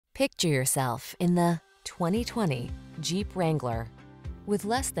Picture yourself in the 2020 Jeep Wrangler. With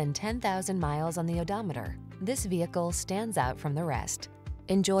less than 10,000 miles on the odometer, this vehicle stands out from the rest.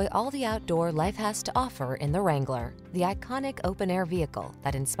 Enjoy all the outdoor life has to offer in the Wrangler, the iconic open-air vehicle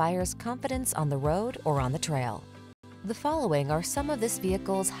that inspires confidence on the road or on the trail. The following are some of this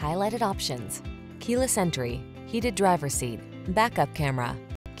vehicle's highlighted options: keyless entry, heated driver's seat, backup camera,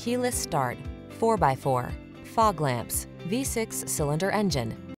 keyless start, 4x4, fog lamps, V6 cylinder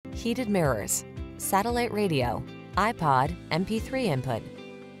engine, heated mirrors, satellite radio, iPod, MP3 input.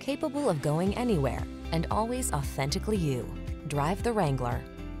 Capable of going anywhere and always authentically you. Drive the Wrangler.